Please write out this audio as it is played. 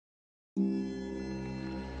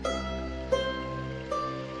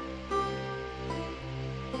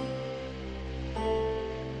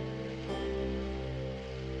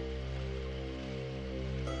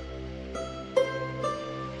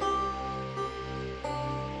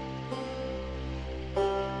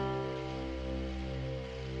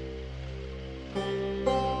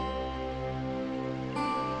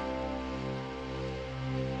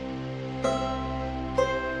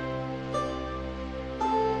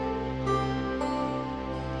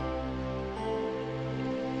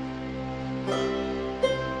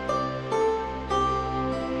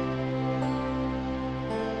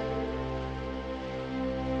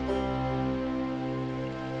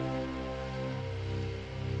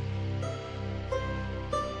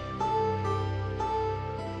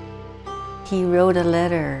He wrote a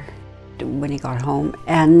letter when he got home,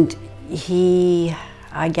 and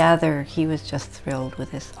I gather he was just thrilled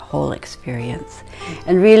with this whole experience.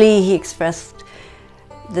 And really he expressed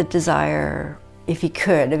the desire, if he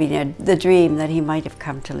could, I mean, the dream that he might have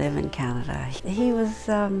come to live in Canada. He was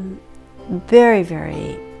very,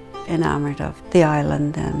 very enamored of the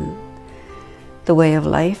island and the way of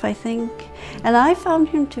life, I think. And I found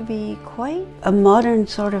him to be quite a modern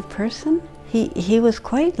sort of person. He was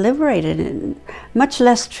quite liberated and much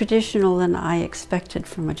less traditional than I expected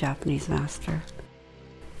from a Japanese master.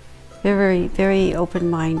 Very, very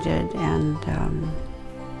open-minded and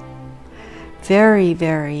very,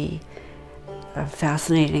 very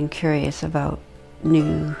fascinated and curious about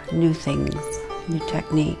new things, new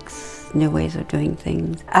techniques, new ways of doing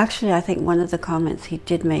things. Actually, I think one of the comments he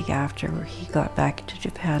did make after he got back to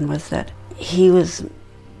Japan was that he was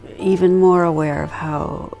even more aware of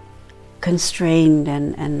how constrained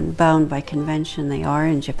and bound by convention they are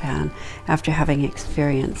in Japan after having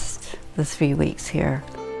experienced the 3 weeks here.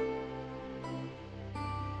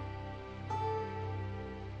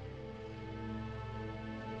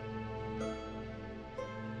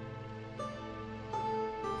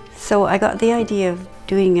 So I got the idea of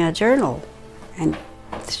doing a journal and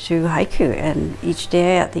through haiku, and each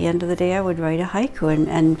day at the end of the day I would write a haiku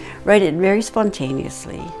and write it very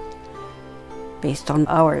spontaneously based on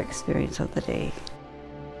our experience of the day.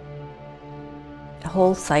 The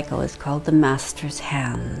whole cycle is called the Master's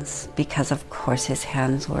Hands because of course his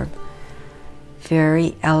hands were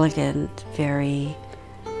very elegant, very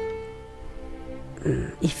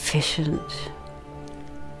efficient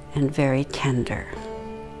and very tender.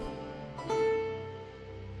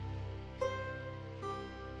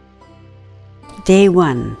 Day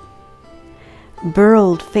 1,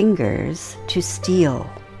 burled fingers to steel,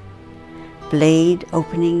 blade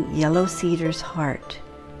opening yellow cedar's heart,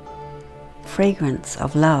 fragrance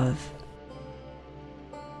of love.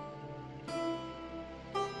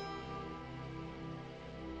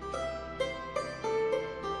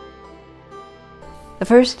 The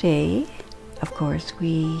first day, of course,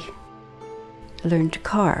 we learned to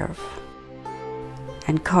carve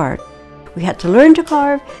and carve. We had to learn to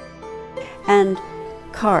carve and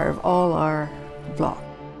carve all our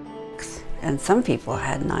blocks. And some people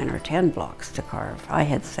had 9 or 10 blocks to carve. I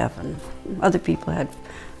had 7. Other people had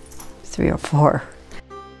 3 or 4.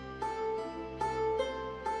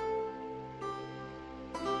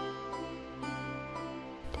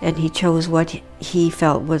 And he chose what he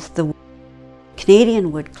felt was the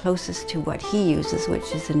Canadian wood closest to what he uses,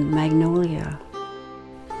 which is in magnolia.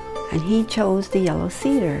 And he chose the yellow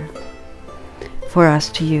cedar for us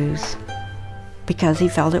to use, because he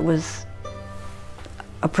felt it was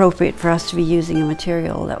appropriate for us to be using a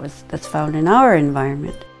material that's found in our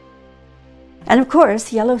environment. And of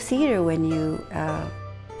course, yellow cedar, when you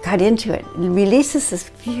cut into it, releases this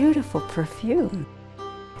beautiful perfume.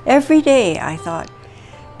 Every day I thought,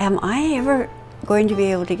 am I ever going to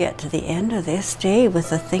be able to get to the end of this day with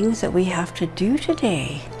the things that we have to do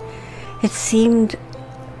today? It seemed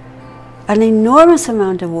an enormous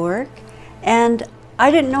amount of work, and I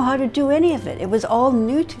didn't know how to do any of it. It was all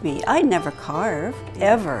new to me. I'd never carved,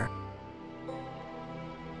 ever.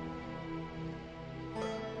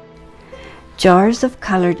 Jars of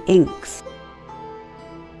colored inks,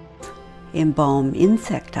 embalm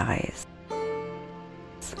insect eyes,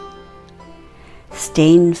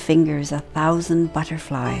 stained fingers 1,000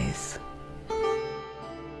 butterflies.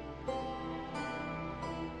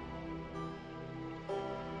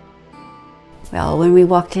 Well, when we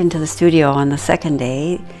walked into the studio on the second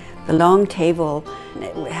day, the long table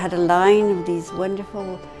had a line of these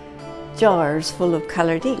wonderful jars full of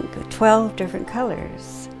colored ink, 12 different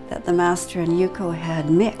colors that the master and Yuko had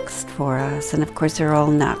mixed for us. And of course, they're all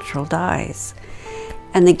natural dyes.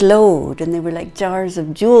 And they glowed, and they were like jars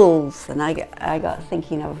of jewels. And I got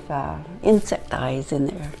thinking of insect eyes in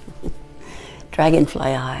there,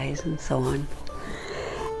 dragonfly eyes and so on.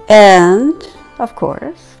 And of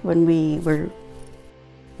course, when we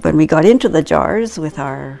got into the jars with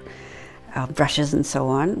our brushes and so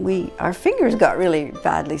on, our fingers got really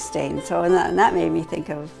badly stained. So and that made me think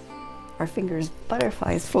of our fingers,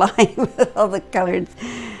 butterflies flying with all the colored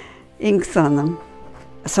inks on them.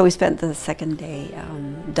 So we spent the second day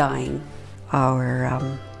dyeing our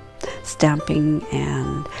stamping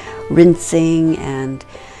and rinsing and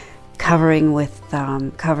covering with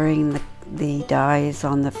covering the dyes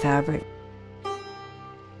on the fabric.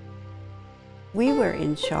 We were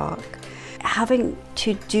in shock, having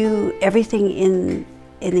to do everything in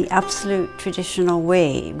the absolute traditional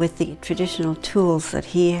way, with the traditional tools that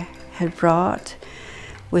he had brought,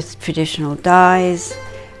 with traditional dyes,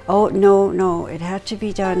 Oh, no, no, it had to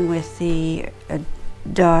be done with the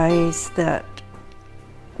dyes that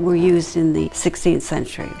were used in the 16th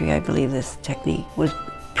century. I believe this technique was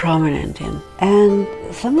prominent in. And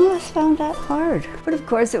some of us found that hard. But of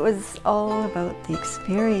course it was all about the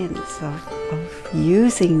experience of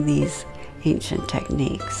using these ancient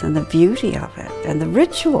techniques and the beauty of it and the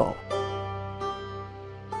ritual.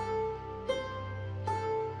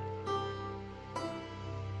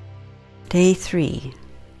 Day 3.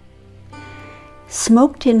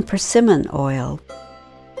 Smoked in persimmon oil,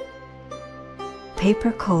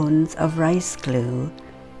 paper cones of rice glue,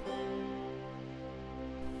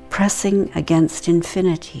 pressing against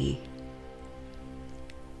infinity.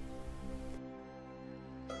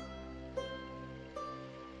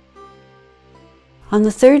 On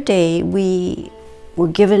the third day, we were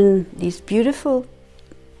given these beautiful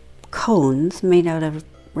cones made out of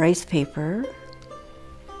rice paper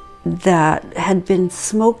that had been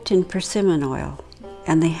smoked in persimmon oil,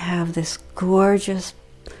 and they have this gorgeous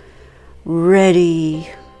reddy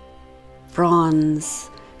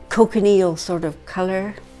bronze cochineal sort of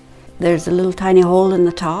color. There's a little tiny hole in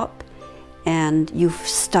the top, and you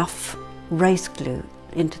stuff rice glue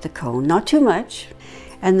into the cone, not too much,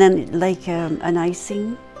 and then like an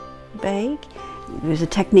icing bag, there's a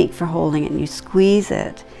technique for holding it, and you squeeze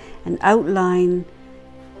it and outline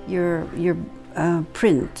your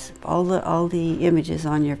print, all the images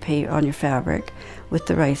on your fabric with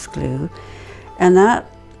the rice glue, and that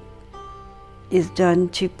is done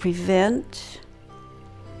to prevent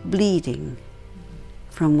bleeding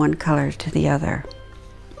from one color to the other.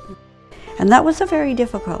 And that was a very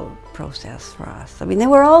difficult process for us. I mean, they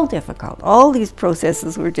were all difficult. All these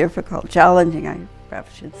processes were difficult, challenging, I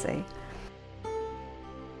perhaps should say.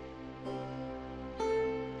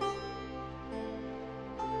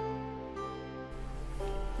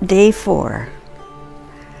 Day 4.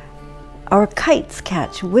 Our kites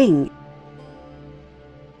catch wing,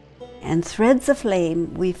 and threads of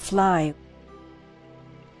flame we fly,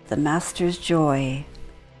 the master's joy.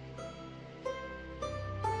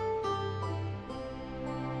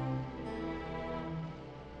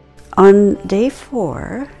 On day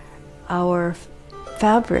 4, our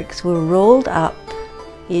fabrics were rolled up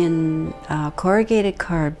in corrugated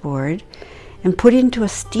cardboard and put into a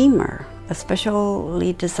steamer, a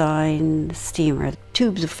specially designed steamer.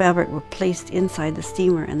 Tubes of fabric were placed inside the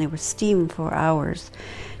steamer, and they were steamed for hours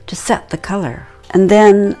to set the color. And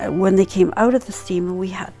then when they came out of the steamer, we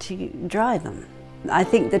had to dry them. I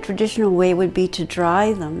think the traditional way would be to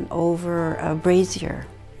dry them over a brazier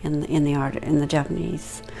in the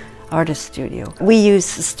Japanese artist studio. We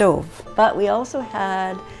used the stove, but we also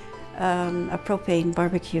had a propane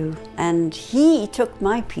barbecue, and he took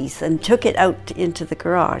my piece and took it out into the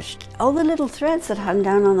garage. All the little threads that hung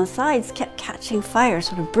down on the sides kept catching fire,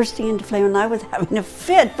 sort of bursting into flame, and I was having a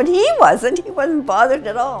fit, but he wasn't bothered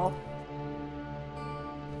at all.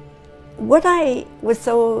 What I was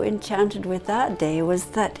so enchanted with that day was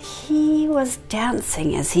that he was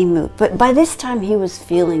dancing as he moved, but by this time he was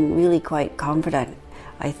feeling really quite confident,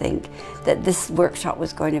 I think, that this workshop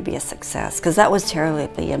was going to be a success, because that was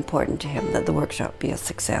terribly important to him, that the workshop be a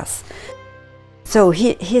success. So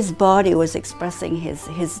his body was expressing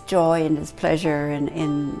his joy and his pleasure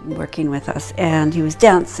in working with us, and he was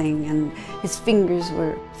dancing and his fingers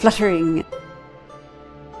were fluttering.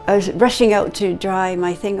 I was rushing out to dry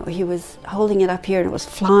my thing. He was holding it up here and it was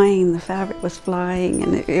flying, the fabric was flying,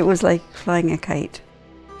 and it was like flying a kite.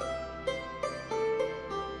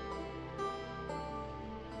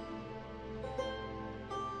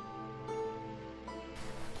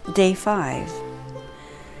 Day 5.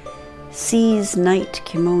 Sees night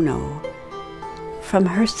kimono. From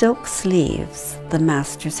her silk sleeves, the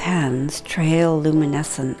master's hands trail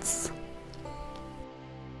luminescence.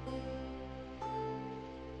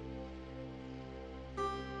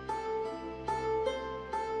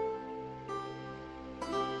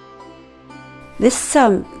 This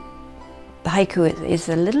haiku is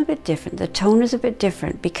a little bit different. The tone is a bit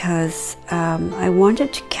different because I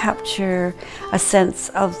wanted to capture a sense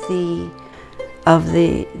of the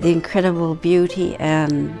incredible beauty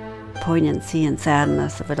and poignancy and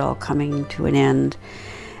sadness of it all coming to an end.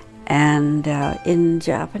 And in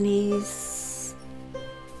Japanese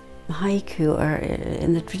haiku, or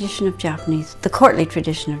in the tradition of Japanese, the courtly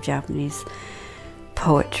tradition of Japanese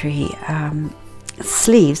poetry,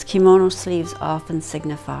 sleeves, kimono sleeves often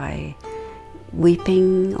signify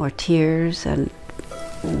weeping or tears, and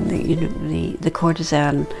the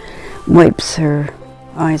courtesan wipes her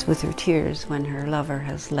eyes with her tears when her lover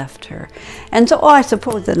has left her. And so I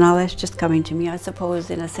suppose that now that's just coming to me, I suppose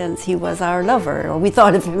in a sense he was our lover, or we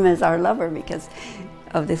thought of him as our lover, because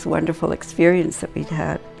of this wonderful experience that we'd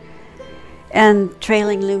had. And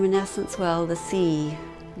trailing luminescence, well, the sea,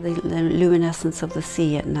 the luminescence of the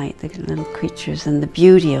sea at night, the little creatures and the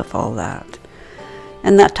beauty of all that.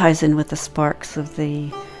 And that ties in with the sparks of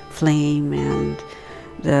the flame and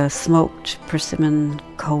the smoked persimmon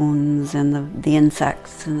cones and the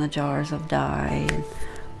insects in the jars of dye.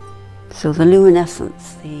 So the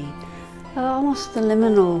luminescence, almost the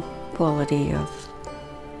liminal quality of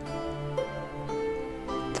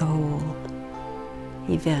the whole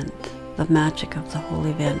event, the magic of the whole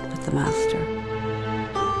event with the master.